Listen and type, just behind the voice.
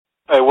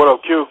Hey, what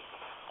up, Q?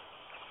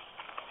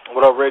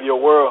 What up, Radio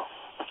World?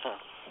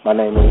 My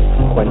name is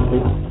Quincy,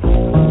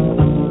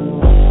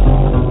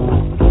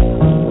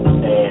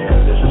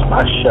 and this is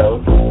my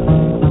show,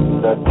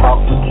 the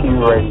Talk to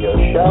Q Radio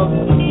Show.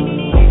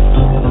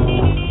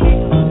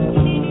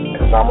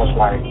 It's almost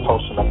like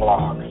posting a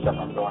blog, except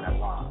I'm doing it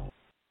live.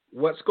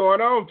 What's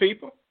going on,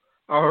 people?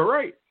 All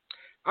right.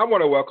 I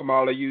want to welcome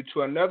all of you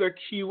to another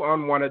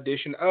Q-on-1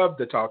 edition of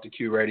the Talk to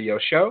Q Radio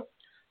Show.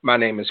 My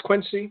name is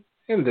Quincy,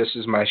 and this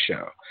is my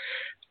show.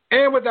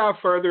 And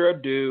without further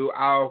ado,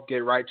 I'll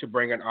get right to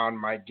bringing on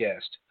my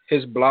guest.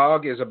 His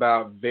blog is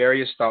about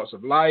various thoughts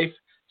of life,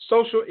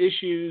 social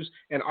issues,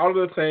 and all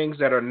of the things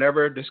that are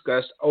never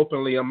discussed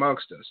openly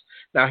amongst us.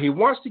 Now, he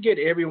wants to get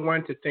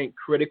everyone to think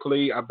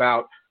critically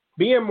about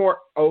being more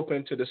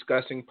open to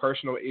discussing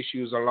personal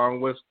issues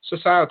along with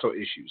societal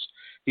issues.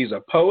 He's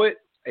a poet,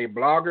 a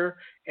blogger,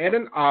 and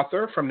an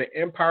author from the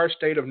Empire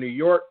State of New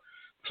York.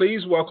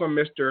 Please welcome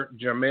Mr.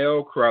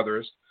 Jamell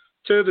Crouthers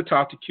to the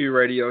Talk to Q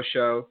Radio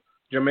Show.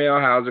 Jamell,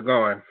 how's it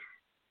going?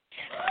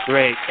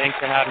 Great. Thanks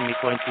for having me,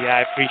 Quincy.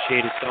 I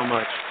appreciate it so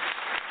much.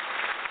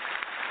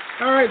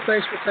 All right.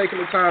 Thanks for taking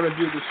the time to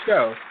do the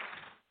show.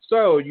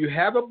 So you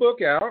have a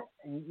book out.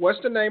 What's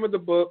the name of the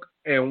book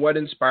and what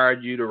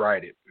inspired you to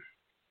write it?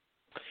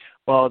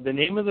 Well, the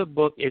name of the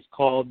book is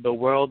called The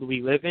World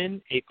We Live In,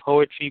 a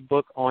poetry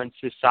book on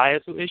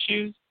societal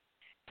issues.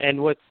 And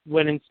what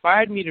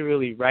inspired me to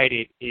really write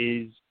it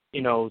is,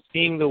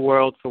 seeing the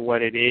world for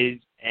what it is.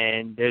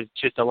 And there's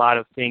just a lot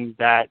of things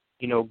that,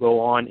 go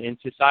on in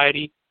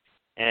society.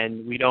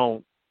 And we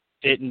don't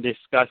sit and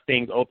discuss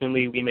things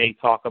openly. We may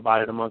talk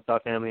about it amongst our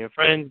family and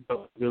friends,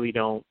 but we really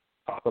don't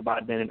talk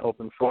about it in an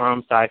open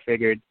forum. So I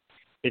figured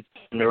it's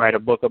time to write a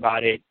book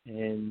about it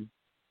and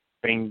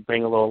bring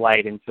a little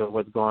light into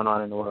what's going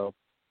on in the world.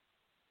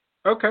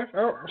 Okay.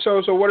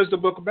 So what is the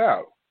book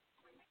about?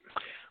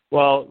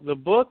 Well, the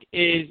book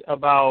is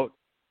about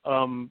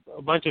a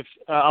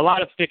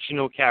lot of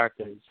fictional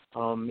characters.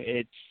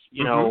 It's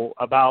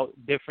about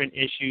different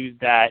issues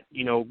that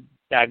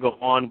that go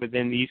on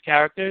within these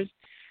characters.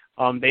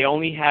 They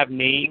only have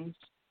names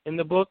in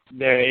the book.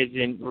 There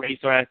isn't race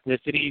or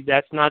ethnicity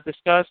that's not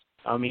discussed.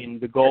 I mean,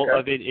 the goal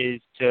of it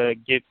is to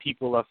give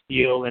people a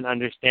feel and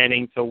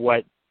understanding to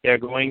what they're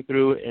going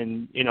through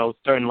and,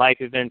 certain life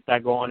events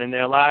that go on in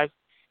their lives.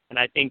 And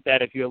I think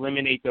that if you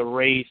eliminate the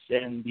race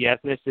and the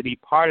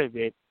ethnicity part of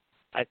it,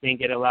 I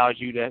think it allows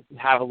you to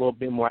have a little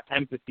bit more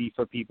empathy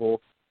for people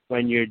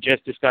when you're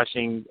just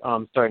discussing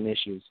certain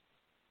issues.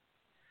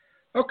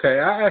 Okay,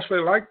 I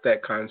actually like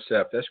that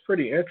concept. That's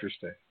pretty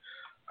interesting.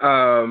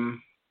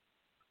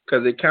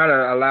 Because it kind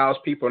of allows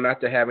people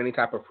not to have any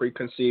type of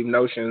preconceived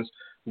notions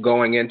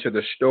going into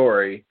the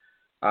story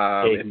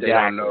Exactly. if they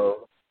don't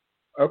know.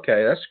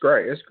 Okay, that's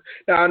great.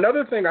 Now,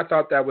 another thing I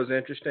thought that was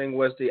interesting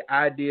was the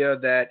idea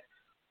that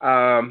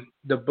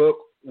the book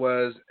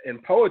was in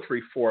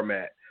poetry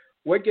format.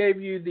 What gave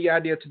you the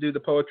idea to do the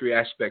poetry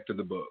aspect of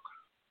the book?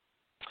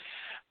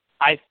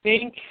 I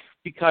think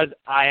because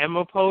I am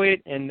a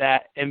poet and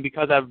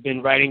because I've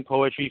been writing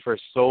poetry for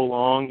so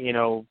long,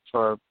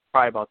 for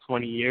probably about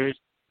 20 years,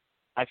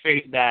 I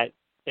figured that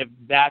if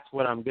that's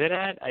what I'm good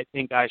at, I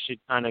think I should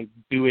kind of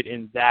do it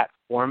in that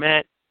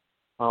format.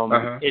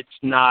 It's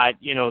not,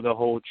 the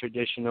whole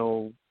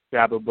traditional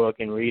grab a book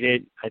and read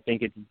it. I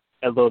think it's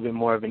a little bit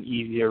more of an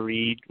easier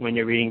read when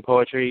you're reading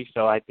poetry.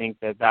 So I think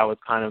that was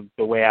kind of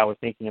the way I was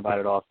thinking about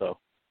it also.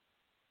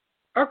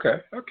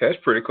 Okay, that's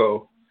pretty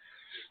cool.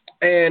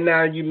 And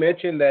now you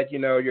mentioned that,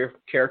 your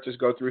characters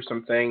go through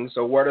some things.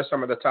 So what are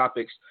some of the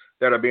topics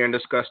that are being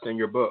discussed in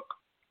your book?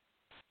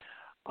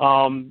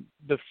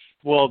 The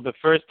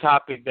first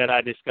topic that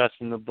I discuss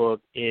in the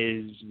book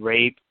is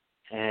rape,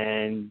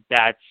 and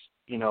that's,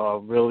 a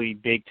really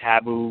big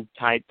taboo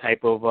type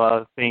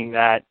of thing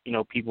that,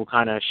 people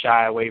kind of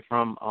shy away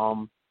from.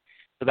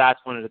 So that's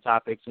one of the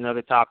topics.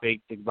 Another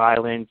topic is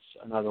violence.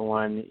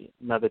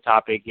 Another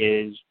topic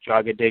is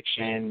drug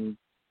addiction,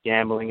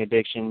 gambling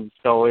addiction.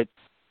 So it's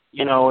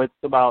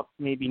about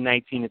maybe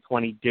 19 to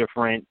 20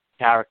 different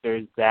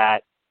characters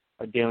that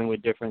are dealing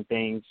with different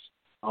things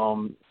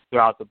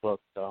throughout the book.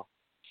 So.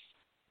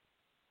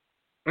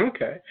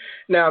 Okay.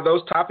 Now,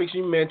 those topics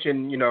you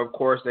mentioned, of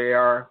course, they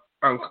are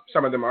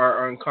some of them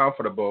are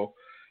uncomfortable,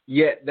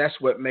 yet that's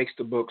what makes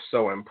the book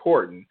so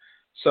important.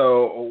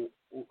 So,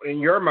 in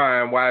your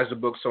mind, why is the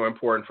book so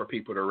important for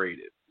people to read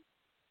it?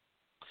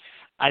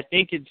 I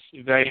think it's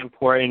very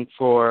important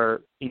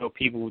for,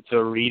 people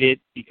to read it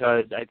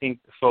because I think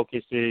the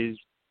focus is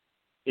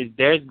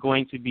there's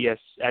going to be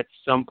at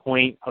some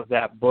point of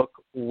that book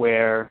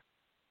where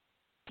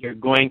you're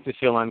going to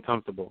feel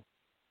uncomfortable.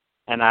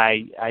 And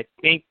I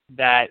think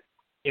that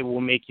it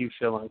will make you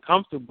feel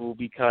uncomfortable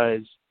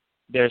because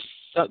there's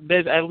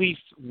at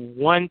least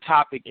one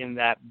topic in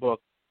that book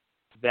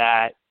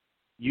that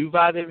you've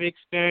either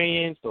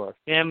experienced or a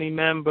family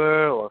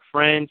member or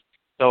friends.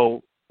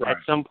 So at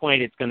some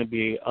point it's going to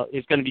be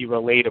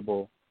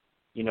relatable,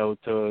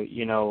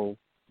 to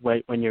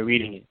when you're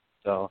reading it.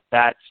 So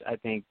that's, I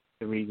think,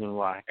 the reason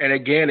why. And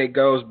again, it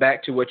goes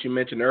back to what you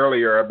mentioned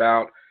earlier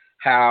about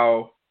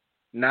how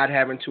not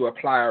having to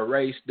apply a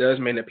race does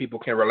mean that people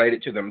can relate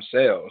it to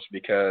themselves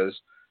because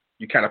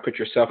you kind of put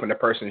yourself in the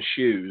person's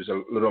shoes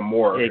a little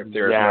more. Exactly. If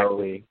there's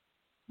no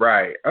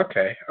right.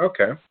 Okay.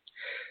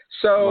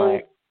 So,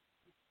 right.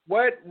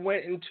 what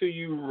went into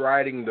you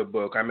writing the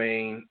book? I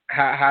mean,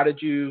 how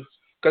did you?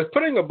 Because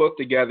putting a book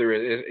together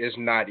is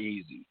not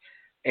easy,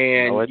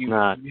 and No, it's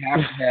not. You have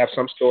to have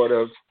some sort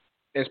of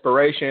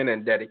inspiration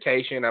and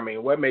dedication. I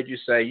mean, what made you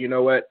say, you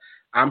know what,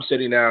 I'm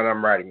sitting down and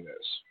I'm writing this?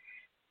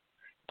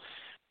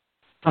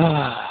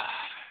 I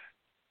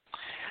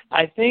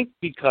think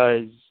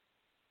because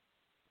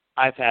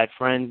I've had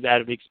friends that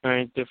have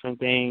experienced different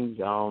things,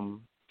 family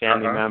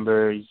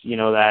members,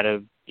 that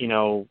have,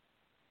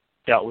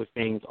 dealt with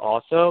things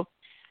also.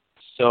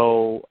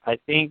 So I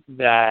think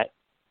that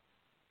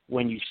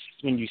when you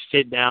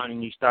sit down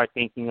and you start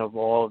thinking of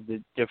all of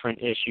the different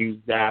issues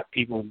that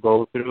people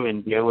go through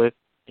and deal with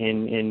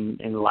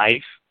in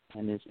life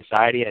and in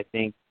society, I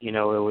think, it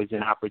was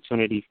an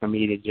opportunity for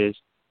me to just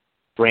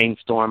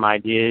brainstorm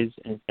ideas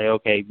and say,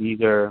 okay,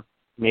 these are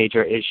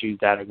major issues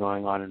that are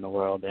going on in the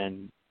world,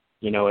 and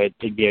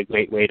it'd be a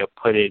great way to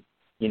put it,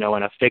 in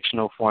a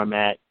fictional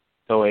format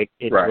so it's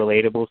right.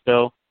 relatable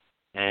still,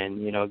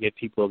 and give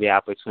people the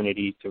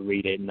opportunity to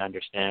read it and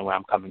understand where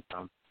I'm coming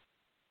from.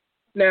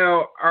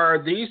 Now, are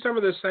these some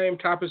of the same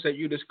topics that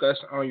you discuss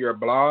on your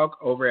blog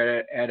over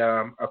at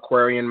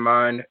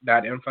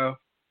aquariummind.info?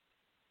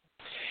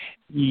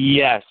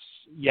 Yes,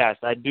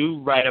 I do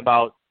write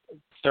about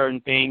certain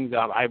things.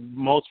 I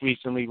most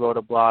recently wrote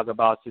a blog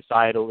about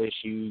societal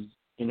issues,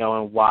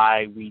 and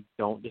why we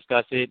don't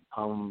discuss it.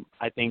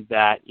 I think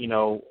that,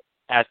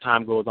 as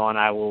time goes on,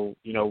 I will,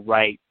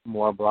 write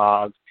more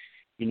blogs,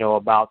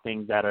 about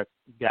things that are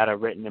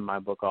written in my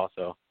book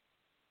also.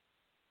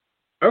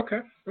 Okay.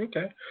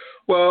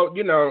 Well,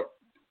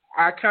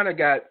 I kind of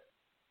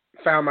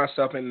found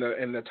myself in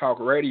the talk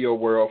radio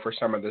world for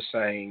some of the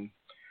same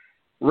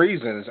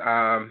reasons.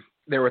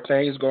 There were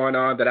things going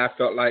on that I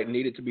felt like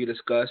needed to be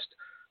discussed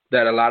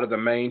that a lot of the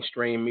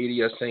mainstream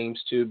media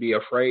seems to be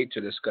afraid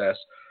to discuss.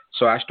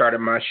 So I started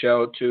my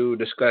show to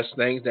discuss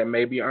things that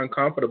may be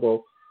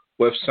uncomfortable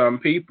with some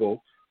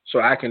people. So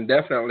I can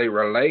definitely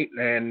relate,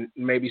 and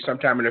maybe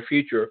sometime in the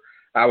future,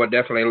 I would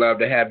definitely love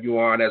to have you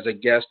on as a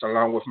guest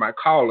along with my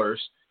callers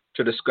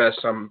to discuss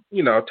some,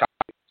 topics,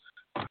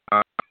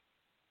 that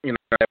we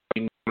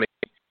normally,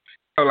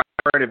 like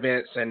current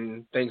events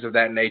and things of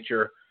that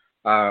nature.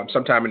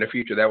 Sometime in the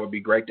future, that would be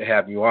great to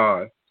have you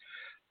on.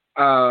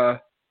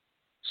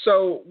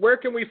 So where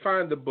can we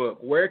find the book?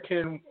 Where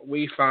can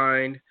we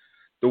find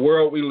The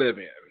World We Live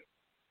In?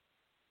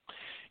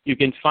 You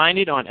can find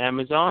it on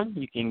Amazon.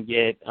 You can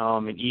get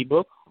an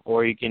ebook,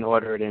 or you can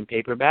order it in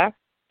paperback.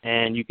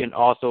 And you can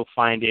also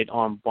find it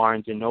on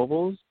Barnes &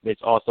 Nobles.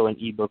 It's also an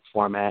ebook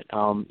format.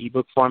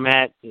 Ebook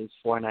format is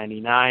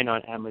 $4.99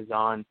 on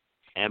Amazon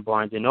and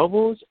Barnes &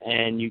 Nobles.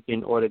 And you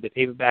can order the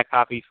paperback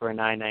copy for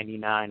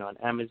 $9.99 on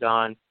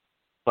Amazon,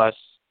 plus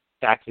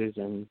taxes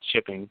and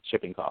shipping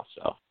costs.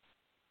 So.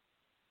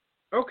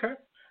 Okay.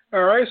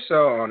 All right.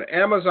 So on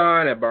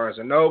Amazon and Barnes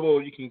 &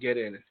 Noble, you can get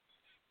it in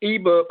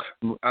ebook,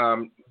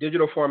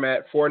 digital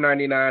format,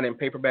 $4.99, and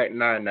paperback,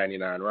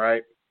 $9.99,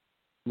 right?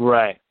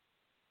 Right.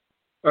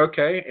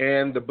 Okay,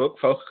 and the book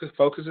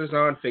focuses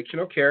on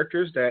fictional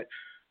characters that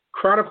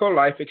chronicle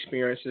life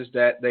experiences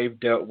that they've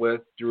dealt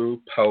with through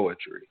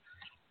poetry.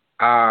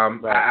 Right.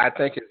 I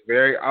think it's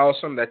very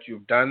awesome that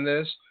you've done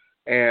this,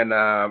 and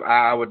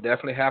I would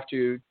definitely have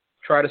to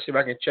try to see if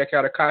I can check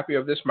out a copy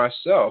of this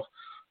myself,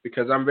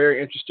 because I'm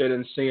very interested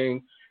in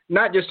seeing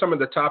not just some of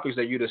the topics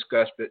that you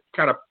discussed, but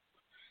kind of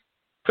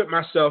put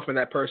myself in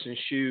that person's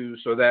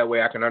shoes so that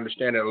way I can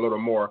understand it a little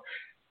more.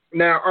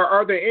 Now,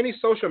 are there any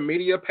social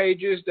media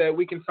pages that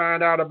we can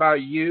find out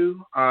about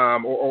you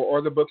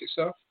or the book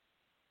itself?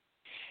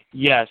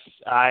 Yes,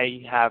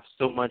 I have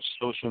so much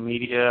social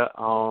media.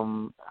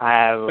 I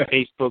have a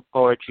Facebook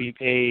poetry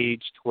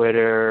page,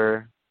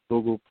 Twitter,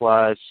 Google+,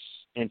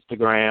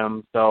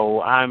 Instagram.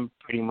 So I'm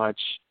pretty much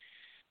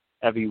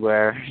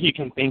everywhere you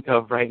can think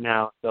of right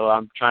now. So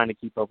I'm trying to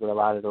keep up with a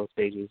lot of those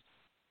pages.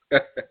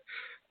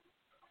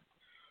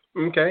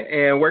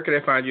 Okay, and where can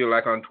they find you,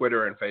 like on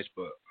Twitter and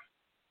Facebook?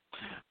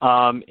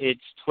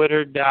 It's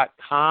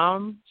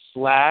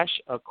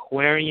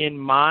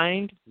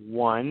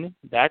twitter.com/aquarianmind1.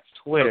 That's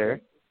Twitter.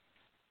 Okay.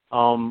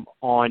 On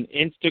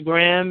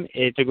Instagram,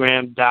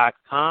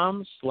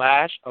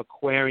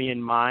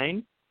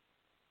 instagram.com/aquarianmind.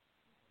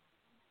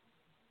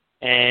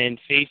 And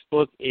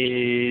Facebook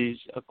is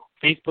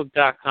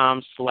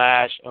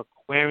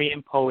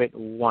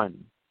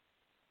facebook.com/aquariumpoet1.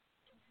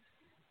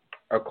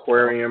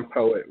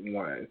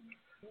 Aquariumpoet1.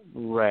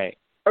 Right.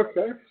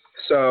 Okay.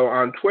 So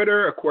on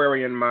Twitter,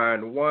 Aquarian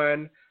Mind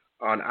 1.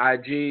 On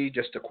IG,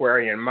 just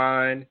Aquarian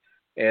Mind.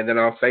 And then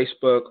on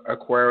Facebook,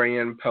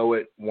 Aquarian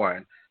Poet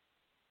 1.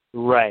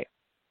 Right.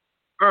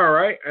 All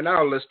right. And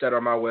I'll list that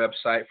on my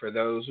website for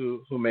those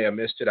who may have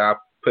missed it.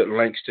 I'll put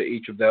links to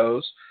each of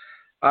those.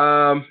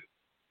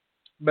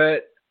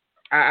 But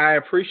I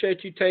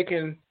appreciate you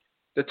taking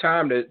the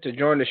time to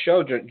join the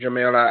show,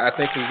 Jamell. I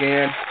think,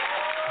 again,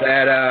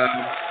 that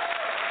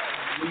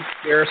we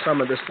share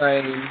some of the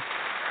same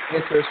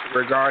interests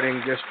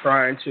regarding just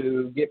trying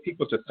to get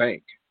people to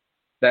think.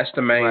 That's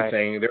the main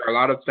thing. There are a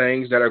lot of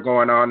things that are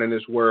going on in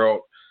this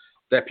world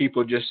that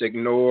people just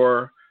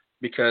ignore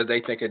because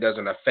they think it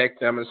doesn't affect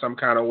them in some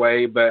kind of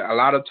way. But a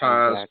lot of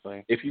times,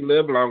 if you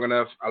live long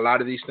enough, a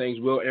lot of these things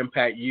will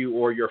impact you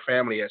or your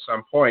family at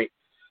some point.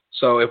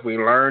 So if we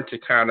learn to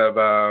kind of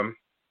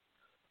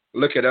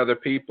look at other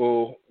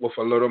people with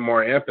a little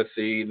more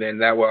empathy, then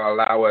that will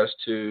allow us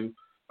to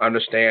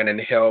understand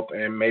and help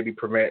and maybe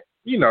prevent,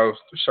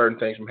 certain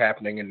things from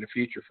happening in the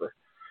future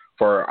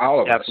for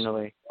all of us.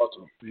 Definitely.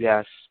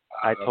 Yes,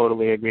 I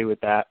totally agree with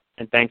that.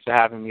 And thanks for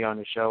having me on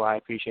the show. I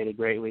appreciate it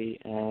greatly.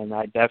 And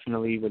I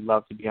definitely would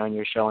love to be on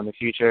your show in the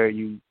future.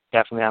 You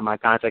definitely have my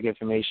contact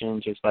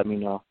information. Just let me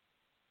know.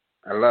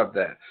 I love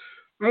that.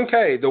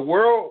 Okay, The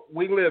World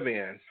We Live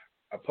In,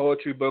 a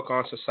poetry book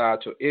on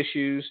societal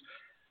issues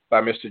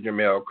by Mr.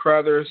 Jamell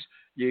Crouthers.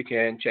 You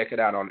can check it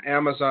out on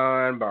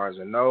Amazon, Barnes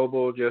 &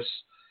 Noble. Just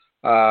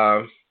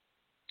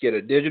get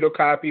a digital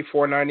copy,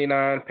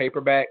 $4.99,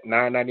 paperback,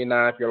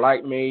 $9.99. If you're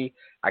like me,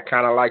 I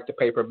kind of like the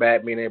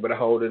paperback, being able to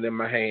hold it in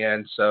my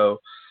hand. So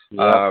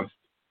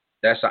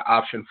that's an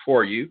option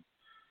for you.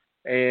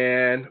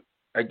 And,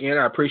 again,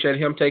 I appreciate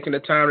him taking the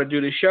time to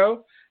do the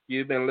show.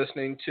 You've been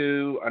listening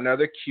to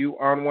another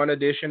Q-on-1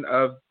 edition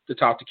of the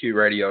Talk to Q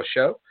radio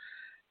show.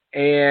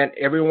 And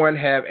everyone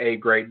have a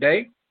great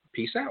day.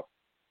 Peace out.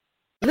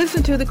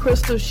 Listen to The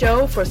Crystal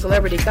Show for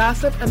celebrity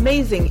gossip,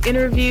 amazing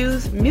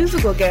interviews,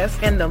 musical guests,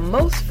 and the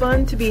most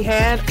fun to be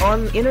had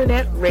on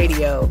internet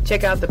radio.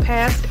 Check out the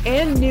past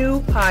and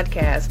new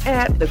podcasts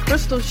at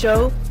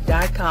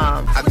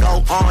thecrystalshow.com. I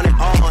go on and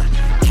on,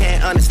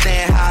 can't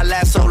understand how I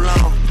last so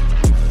long.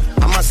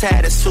 I must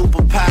have the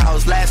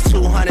superpowers, last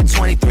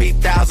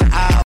 223,000 hours.